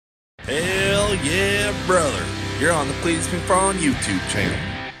Hell yeah, brother. You're on the Cleetus McFarland YouTube channel.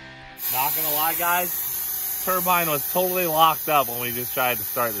 Not gonna lie, guys, turbine was totally locked up when we just tried to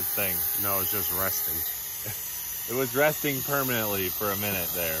start this thing. No, it's just resting. It was resting permanently for a minute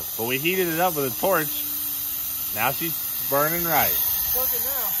there, but we heated it up with a torch. Now she's burning right. Cooking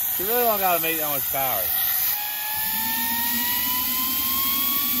now. She really don't gotta make that much power.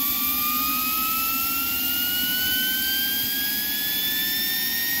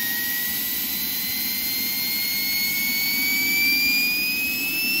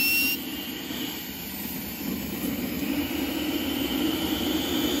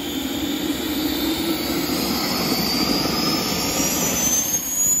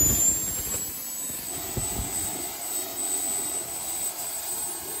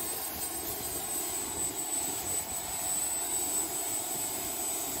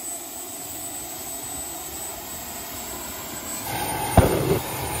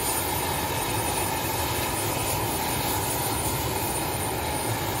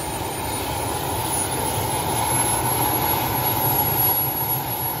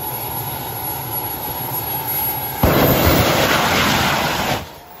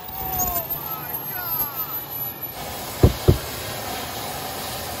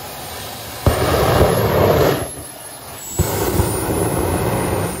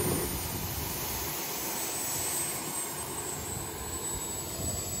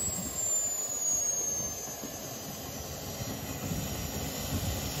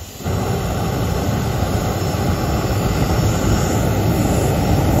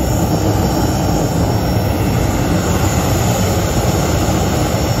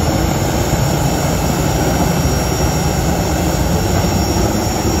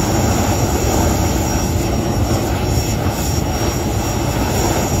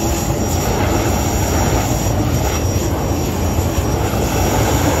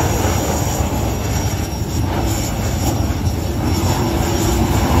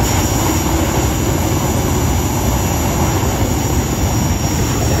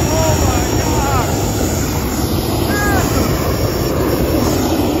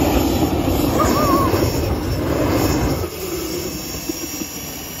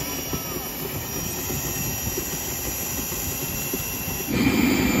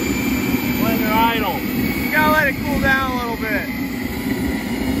 Cool down a little bit.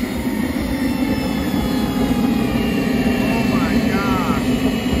 Oh my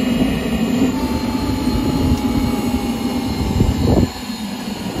gosh.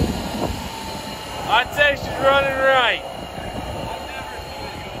 I'd say she's running right. I've never seen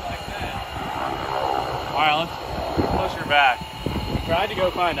it go like that. All right, let's push her back. Tried to go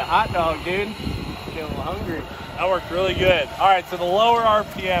find a hot dog, dude. Feeling hungry. That worked really good. All right, so the lower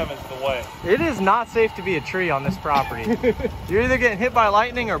RPM is the way. It is not safe to be a tree on this property. You're either getting hit by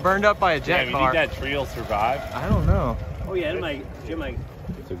lightning or burned up by a jet Yeah, car. you think that tree will survive? I don't know. Oh yeah, it might.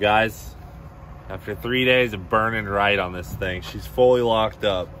 So guys, after 3 days of burning right on this thing, she's fully locked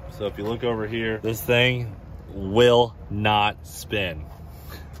up. So if you look over here, this thing will not spin.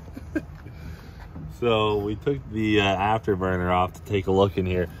 So we took the afterburner off to take a look in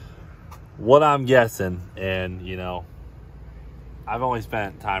here. What I'm guessing, and you know, I've only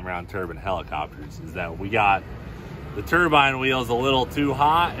spent time around turbine helicopters, is that we got the turbine wheels a little too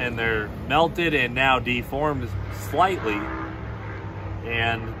hot and they're melted and now deformed slightly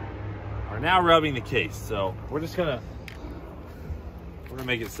and are now rubbing the case. So we're gonna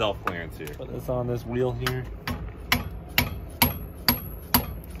make it self-clearance here. Put this on this wheel here.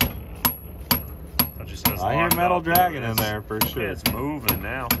 I hear metal dragging in there for sure. Yeah, it's moving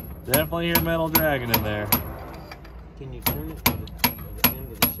now. Definitely hear metal dragging in there. Can you turn it to the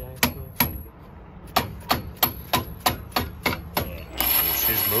end of the shaft here?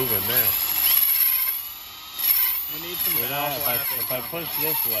 She's moving now. We need some If I push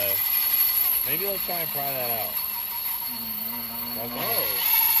this way, maybe let's try and pry that out. Okay.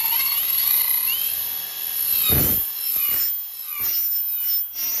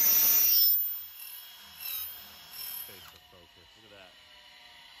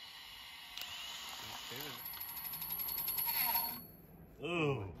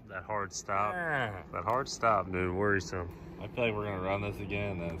 Ooh, That hard stop. yeah. That hard stop, dude, worrisome. I feel like we're gonna run this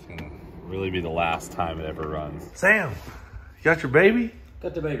again. That's gonna really be the last time it ever runs. Sam, you got your baby?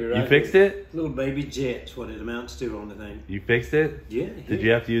 Got the baby right. You fixed it? Little baby jet's what it amounts to on the thing. You fixed it? Yeah. Did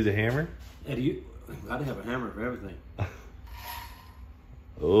you have to use a hammer? And you gotta have a hammer for everything.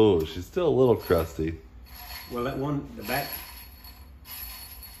 Oh, she's still a little crusty. Well, that one, the back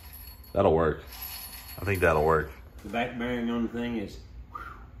That'll work. I think that'll work. bearing on the thing is,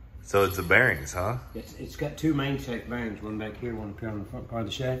 So it's the bearings, huh? it's got two main shaft bearings, one back here, one up here on the front part of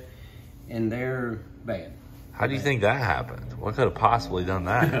the shaft. and they're bad. How do you think that happened? What could have possibly done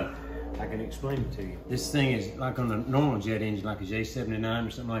that? I can explain it to you. This thing is like on a normal jet engine, like a J79 or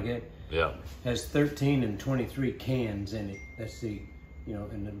something like that. Yeah. Has 13 and 23 cans in it. That's the, you know,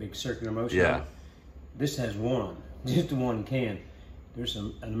 in the big circular motion. Yeah. This has one, just one can. There's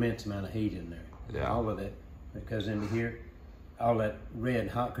an immense amount of heat in there. Yeah. All of that goes into here. All that red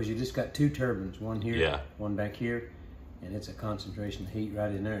hot, because you just got two turbines, one here, Yeah. one back here, and it's a concentration of heat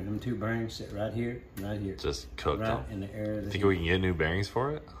right in there. And them two bearings sit right here, and right here. Just cooked right them. in the area. Think we can get new bearings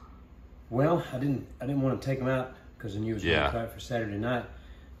for it? Well, I didn't want to take them out because I knew it was going Yeah. to try it for Saturday night.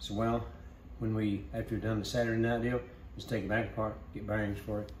 So, well, after we've done the Saturday night deal, just take it back apart, get bearings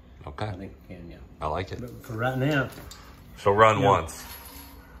for it. Okay. I think we can, yeah. I like it. But for right now, So run Yeah. once.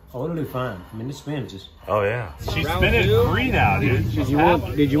 oh, it'll do fine. I mean, it spins just. Oh yeah. She's spinning free now, dude. Did you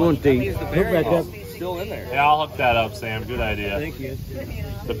want the hook back up? Still in there. Yeah, I'll hook that up, Sam. Good idea. Thank you.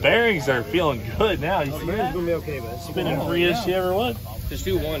 The bearings are feeling good now. You see Bearings that? gonna be okay, but Spinning free as she ever was. Just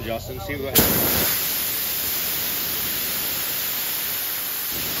do one, Justin. See what happens.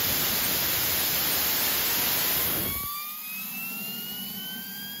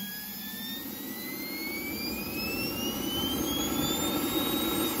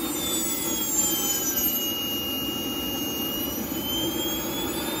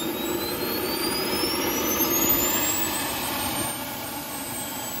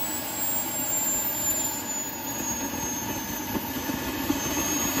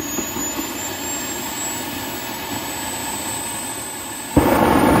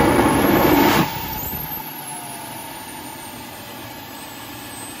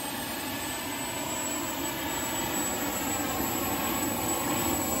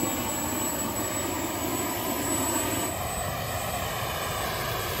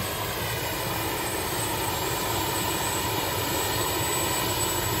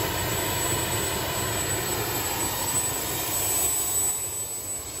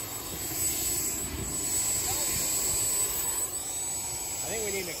 I think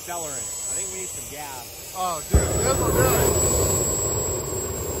we need an accelerant. I think we need some gas. Oh, dude, this will do it.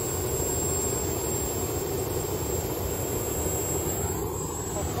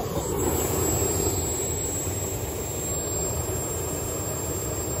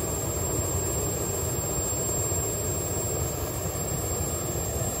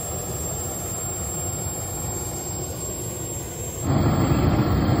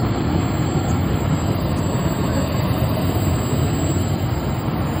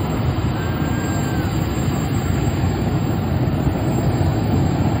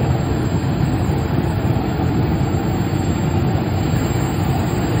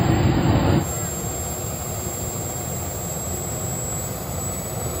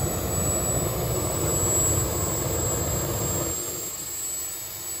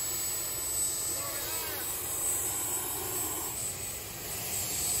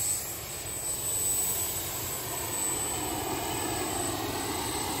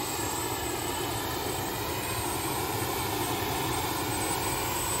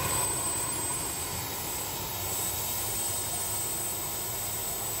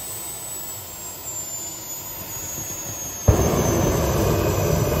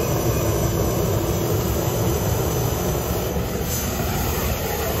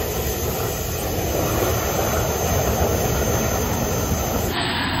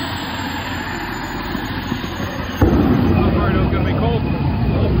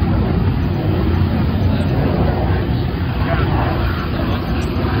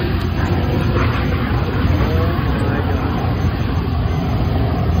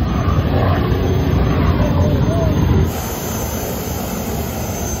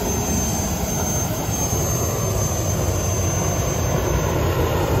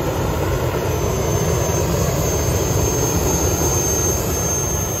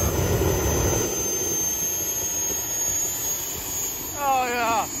 Oh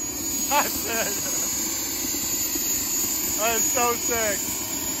yeah, that's it. That is so sick.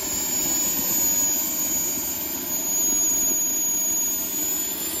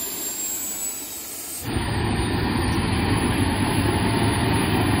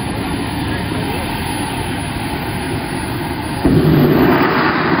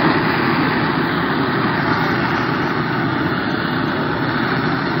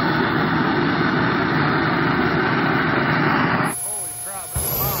 Holy crap,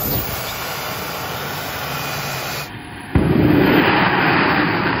 it's hot.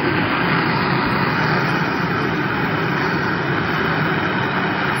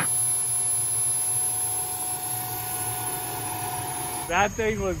 That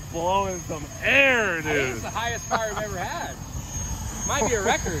thing was blowing some air, I think it's dude. the highest fire I've ever had. Might be a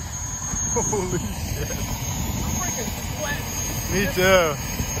record. Holy shit. Me too.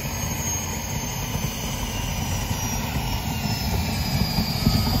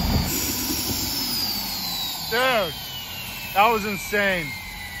 Dude, that was insane.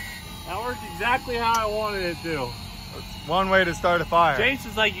 That worked exactly how I wanted it to. That's one way to start a fire. Jace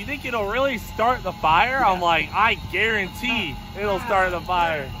is like, you think it'll really start the fire? Yeah. I'm like, I guarantee it'll start the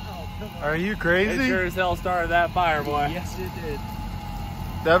fire. Are you crazy? It sure as hell started that fire, boy. Yes, it did.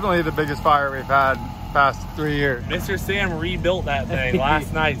 Definitely the biggest fire we've had past 3 years. Mr. Sam rebuilt that thing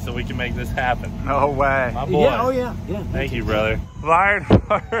last night so we can make this happen. No way. My boy. Yeah, oh yeah. Thank you, brother. Fire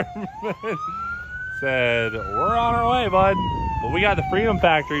department said, we're on our way, bud. But we got the Freedom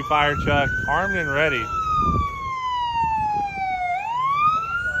Factory fire truck armed and ready.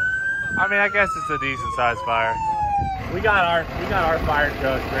 I mean, I guess it's a decent sized fire. We got our fire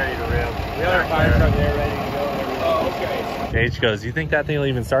truck ready to rip. We got our fire truck there ready to go. Oh, okay. H goes, you think that thing will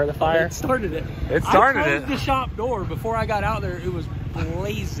even start the fire? It started it. It started I it. closed the shop door before I got out there. It was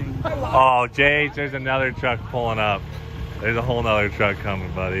blazing. Oh, JH, there's another truck pulling up. There's a whole nother truck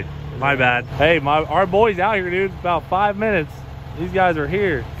coming, buddy. My bad. Hey, our boy's out here, dude. About 5 minutes. These guys are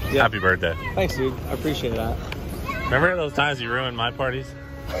here. Yeah. Happy birthday. Thanks, dude. I appreciate that. Remember those times you ruined my parties?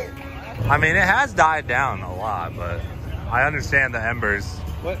 I mean, it has died down a lot, but I understand the embers.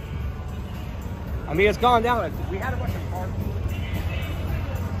 What? I mean, it's gone down. We had a bunch of cars.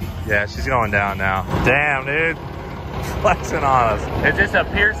 Yeah, she's going down now. Damn, dude. Flexing on us. Is this a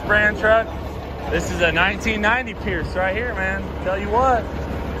Pierce brand truck? This is a 1990 Pierce right here, man. Tell you what.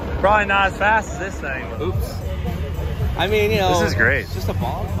 Probably not as fast as this thing. But Oops. I mean, you know. This is great. It's just a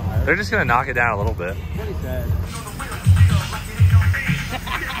bonfire. They're just going to knock it down a little bit. What he said.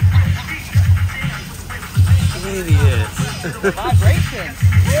 Idiot. Vibration.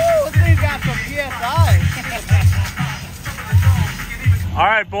 Woo, this thing's got some PSI. All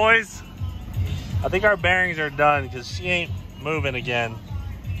right, boys. I think our bearings are done because she ain't moving again.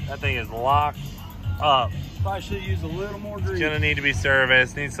 That thing is locked up. Probably should use a little more grease. It's gonna need to be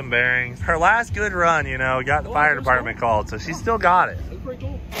serviced, needs some bearings. Her last good run, you know, got the fire department called, so she still got it. That's pretty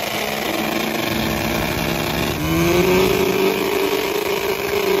cool.